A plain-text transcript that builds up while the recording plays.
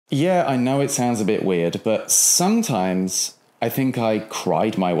Yeah, I know it sounds a bit weird, but sometimes I think I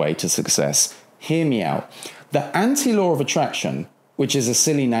cried my way to success. Hear me out. The anti-law of attraction, which is a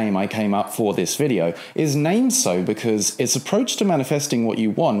silly name I came up for this video, is named so because its approach to manifesting what you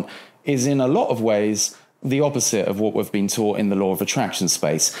want is in a lot of ways the opposite of what we've been taught in the law of attraction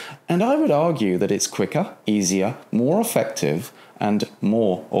space. And I would argue that it's quicker, easier, more effective, and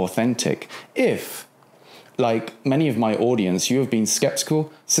more authentic if, like many of my audience, you have been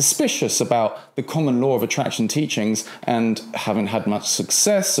skeptical, suspicious about the common law of attraction teachings and haven't had much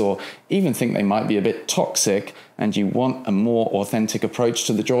success, or even think they might be a bit toxic, and you want a more authentic approach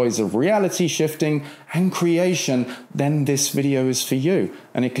to the joys of reality shifting and creation, then this video is for you,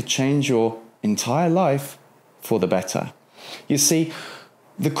 and it could change your entire life for the better. You see,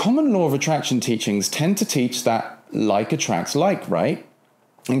 the common law of attraction teachings tend to teach that like attracts like, right?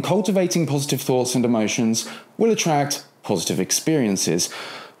 And cultivating positive thoughts and emotions will attract positive experiences,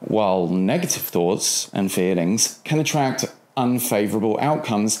 while negative thoughts and feelings can attract unfavorable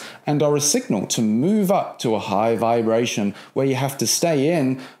outcomes and are a signal to move up to a high vibration where you have to stay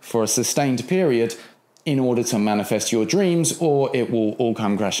in for a sustained period in order to manifest your dreams, or it will all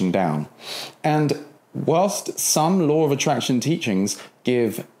come crashing down. And whilst some law of attraction teachings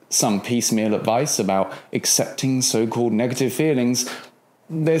give some piecemeal advice about accepting so-called negative feelings,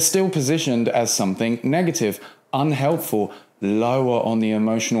 they're still positioned as something negative, unhelpful, lower on the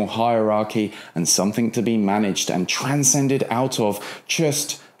emotional hierarchy, and something to be managed and transcended out of,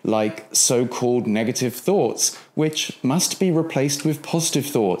 just like so-called negative thoughts, which must be replaced with positive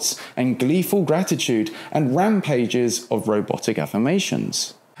thoughts and gleeful gratitude and rampages of robotic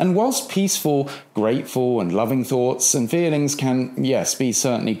affirmations. And whilst peaceful, grateful, and loving thoughts and feelings can, yes, be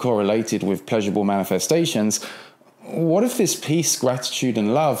certainly correlated with pleasurable manifestations, what if this peace, gratitude,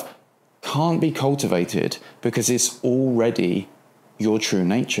 and love can't be cultivated because it's already your true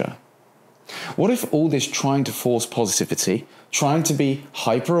nature? What if all this trying to force positivity, trying to be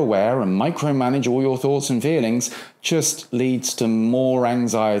hyper-aware and micromanage all your thoughts and feelings just leads to more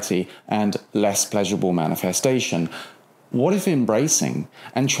anxiety and less pleasurable manifestation? What if embracing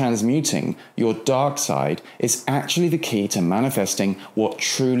and transmuting your dark side is actually the key to manifesting what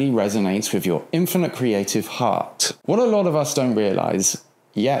truly resonates with your infinite creative heart? What a lot of us don't realize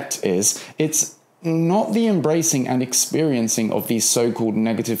yet is it's not the embracing and experiencing of these so-called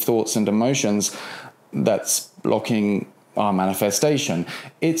negative thoughts and emotions that's blocking our manifestation.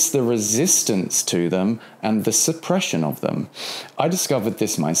 It's the resistance to them and the suppression of them. I discovered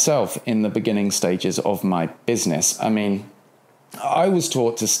this myself in the beginning stages of my business. I was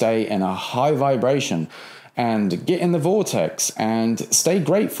taught to stay in a high vibration and get in the vortex and stay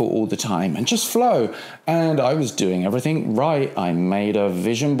grateful all the time and just flow. And I was doing everything right. I made a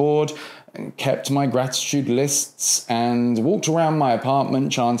vision board, kept my gratitude lists, and walked around my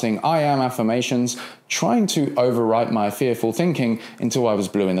apartment chanting I am affirmations, trying to overwrite my fearful thinking until I was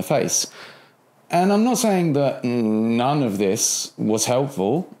blue in the face. And I'm not saying that none of this was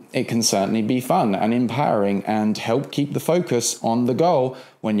helpful. It can certainly be fun and empowering and help keep the focus on the goal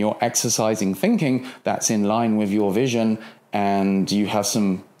when you're exercising thinking that's in line with your vision and you have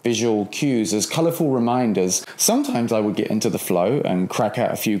some visual cues as colorful reminders. Sometimes I would get into the flow and crack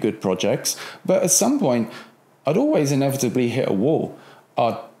out a few good projects, but at some point I'd always inevitably hit a wall.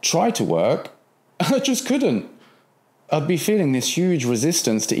 I'd try to work and I just couldn't. I'd be feeling this huge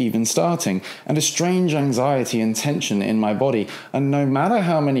resistance to even starting and a strange anxiety and tension in my body. And no matter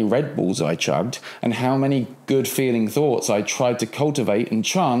how many Red Bulls I chugged and how many good feeling thoughts I tried to cultivate and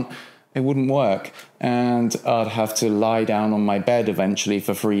chant, it wouldn't work. And I'd have to lie down on my bed eventually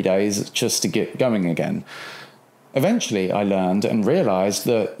for 3 days just to get going again. Eventually I learned and realized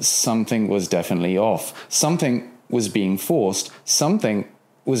that something was definitely off. Something was being forced. Something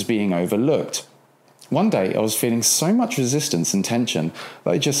was being overlooked. One day I was feeling so much resistance and tension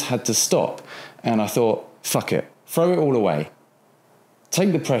that I just had to stop. And I thought, fuck it, throw it all away.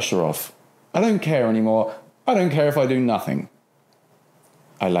 Take the pressure off. I don't care anymore. I don't care if I do nothing.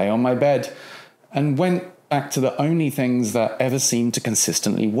 I lay on my bed and went back to the only things that ever seemed to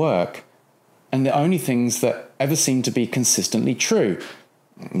consistently work. And the only things that ever seemed to be consistently true.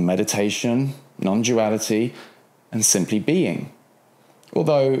 Meditation, non-duality, and simply being.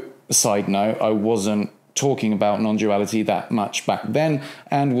 Although, side note, I wasn't talking about non-duality that much back then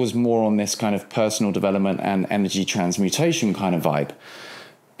and was more on this kind of personal development and energy transmutation kind of vibe.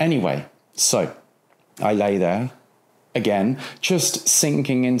 Anyway, so I lay there again, just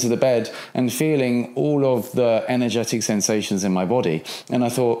sinking into the bed and feeling all of the energetic sensations in my body. And I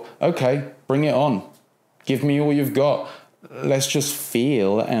thought, okay, bring it on. Give me all you've got. Let's just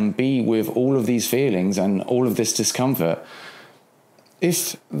feel and be with all of these feelings and all of this discomfort.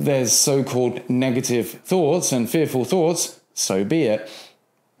 If there's so-called negative thoughts and fearful thoughts, so be it.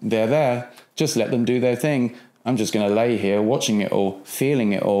 They're there. Just let them do their thing. I'm just going to lay here watching it all,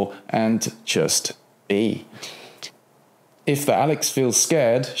 feeling it all, and just be. If the Alex feels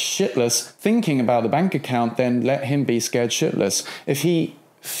scared, shitless, thinking about the bank account, then let him be scared shitless. If he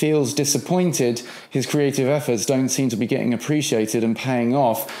feels disappointed, his creative efforts don't seem to be getting appreciated and paying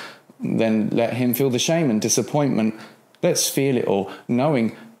off, then let him feel the shame and disappointment. Let's feel it all,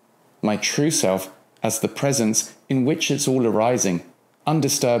 knowing my true self as the presence in which it's all arising,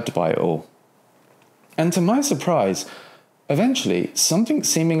 undisturbed by it all. And to my surprise, eventually something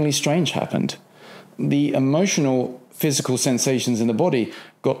seemingly strange happened. The emotional, physical sensations in the body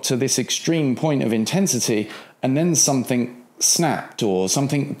got to this extreme point of intensity, and then something snapped or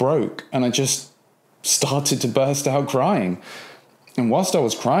something broke, and I just started to burst out crying. And whilst I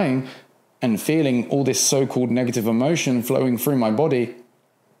was crying and feeling all this so-called negative emotion flowing through my body,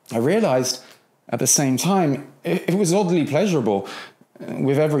 I realized at the same time it was oddly pleasurable.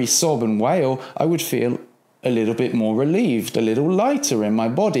 With every sob and wail, I would feel a little bit more relieved, a little lighter in my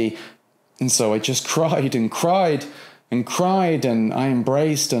body. And so I just cried and cried and cried, and I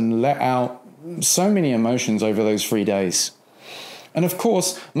embraced and let out so many emotions over those 3 days. And of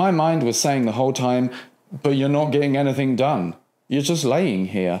course, my mind was saying the whole time, but you're not getting anything done. You're just laying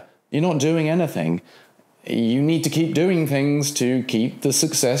here. You're not doing anything. You need to keep doing things to keep the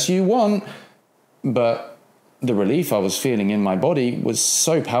success you want. But the relief I was feeling in my body was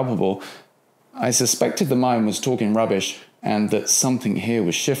so palpable, I suspected the mind was talking rubbish and that something here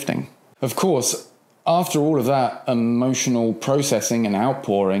was shifting. Of course, after all of that emotional processing and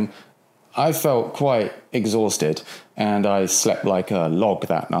outpouring, I felt quite exhausted and I slept like a log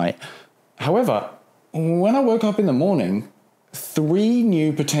that night. However, when I woke up in the morning, 3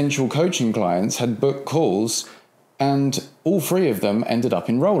 new potential coaching clients had booked calls and all 3 of them ended up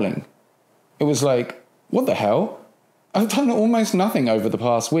enrolling. It was like, what the hell? I've done almost nothing over the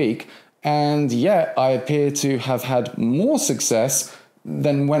past week, and yet I appear to have had more success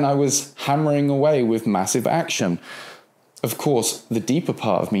than when I was hammering away with massive action. Of course, the deeper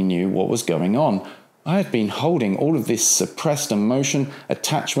part of me knew what was going on. I had been holding all of this suppressed emotion,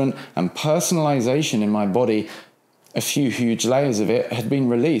 attachment, and personalization in my body. A few huge layers of it had been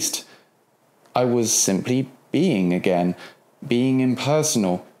released. I was simply being again, being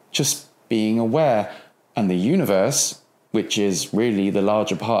impersonal, just being aware, and the universe, which is really the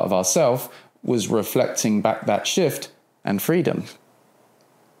larger part of ourself, was reflecting back that shift and freedom.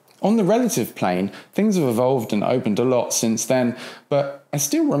 On the relative plane, things have evolved and opened a lot since then, but I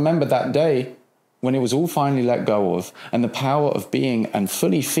still remember that day when it was all finally let go of, and the power of being and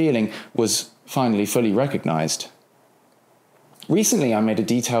fully feeling was finally fully recognized. Recently, I made a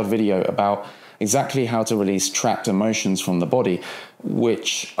detailed video about exactly how to release trapped emotions from the body,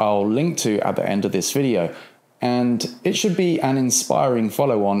 which I'll link to at the end of this video. And it should be an inspiring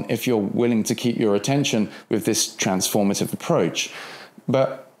follow-on if you're willing to keep your attention with this transformative approach.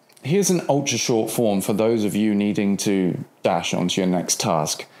 But here's an ultra-short form for those of you needing to dash onto your next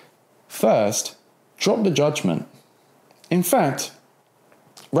task. First, drop the judgment. In fact,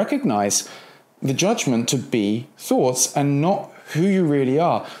 recognize the judgment to be thoughts and not who you really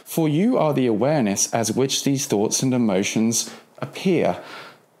are, for you are the awareness as which these thoughts and emotions appear.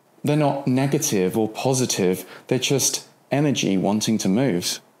 They're not negative or positive, they're just energy wanting to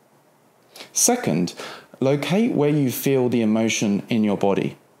move. Second, locate where you feel the emotion in your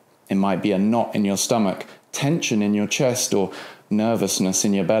body. It might be a knot in your stomach, tension in your chest, or nervousness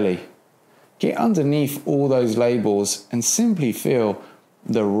in your belly. Get underneath all those labels and simply feel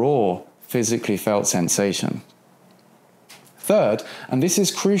the raw, physically felt sensation. Third, and this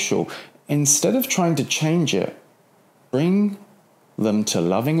is crucial, instead of trying to change it, bring them to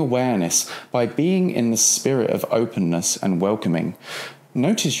loving awareness by being in the spirit of openness and welcoming.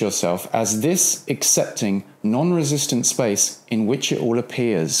 Notice yourself as this accepting, non-resistant space in which it all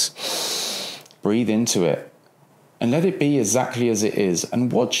appears. Breathe into it and let it be exactly as it is,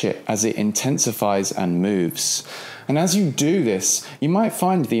 and watch it as it intensifies and moves. And as you do this, you might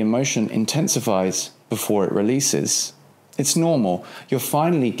find the emotion intensifies before it releases. It's normal. You're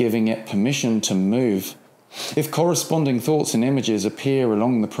finally giving it permission to move. If corresponding thoughts and images appear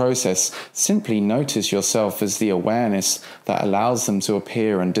along the process, simply notice yourself as the awareness that allows them to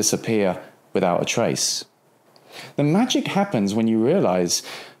appear and disappear without a trace. The magic happens when you realize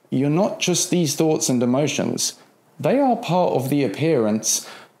you're not just these thoughts and emotions. They are part of the appearance,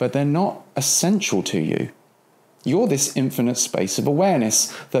 but they're not essential to you. You're this infinite space of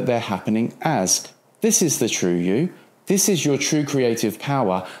awareness that they're happening as. This is the true you. This is your true creative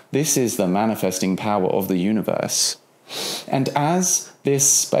power. This is the manifesting power of the universe. And as this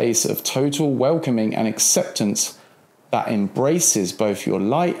space of total welcoming and acceptance that embraces both your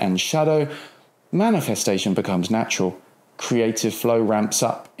light and shadow, manifestation becomes natural. Creative flow ramps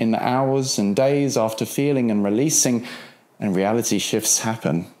up in the hours and days after feeling and releasing, and reality shifts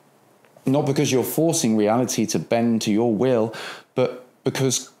happen. Not because you're forcing reality to bend to your will, but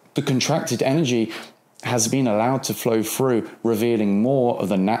because the contracted energy has been allowed to flow through, revealing more of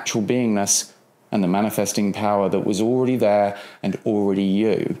the natural beingness and the manifesting power that was already there and already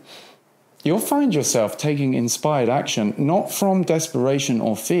you. You'll find yourself taking inspired action, not from desperation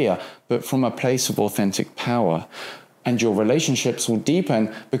or fear, but from a place of authentic power. And your relationships will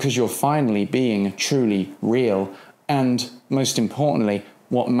deepen because you're finally being truly real. And most importantly,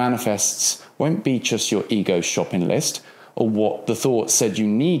 what manifests won't be just your ego shopping list or what the thought said you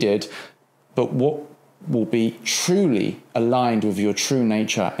needed, but what will be truly aligned with your true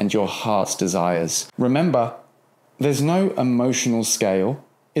nature and your heart's desires. Remember, there's no emotional scale.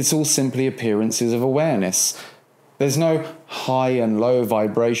 It's all simply appearances of awareness. There's no high and low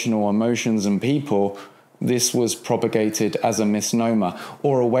vibrational emotions and people. This was propagated as a misnomer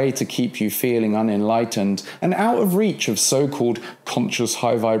or a way to keep you feeling unenlightened and out of reach of so-called conscious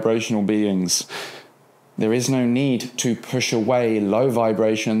high vibrational beings. There is no need to push away low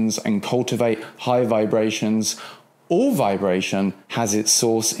vibrations and cultivate high vibrations. All vibration has its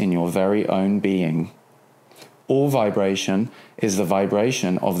source in your very own being. All vibration is the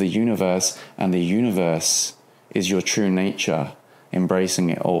vibration of the universe, and the universe is your true nature, embracing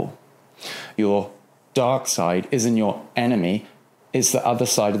it all. Your dark side isn't your enemy, it's the other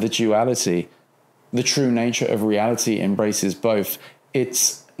side of the duality. The true nature of reality embraces both.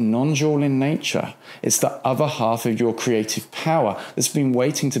 It's non-dual in nature. It's the other half of your creative power that's been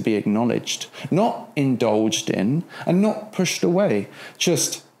waiting to be acknowledged, not indulged in, and not pushed away,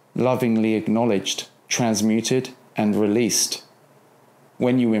 just lovingly acknowledged, transmuted, and released.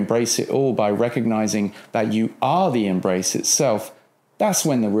 When you embrace it all by recognizing that you are the embrace itself, that's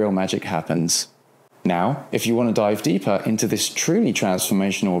when the real magic happens. Now, if you want to dive deeper into this truly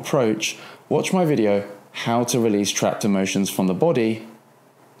transformational approach, watch my video, How to Release Trapped Emotions from the Body,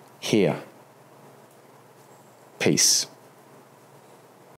 here. Peace.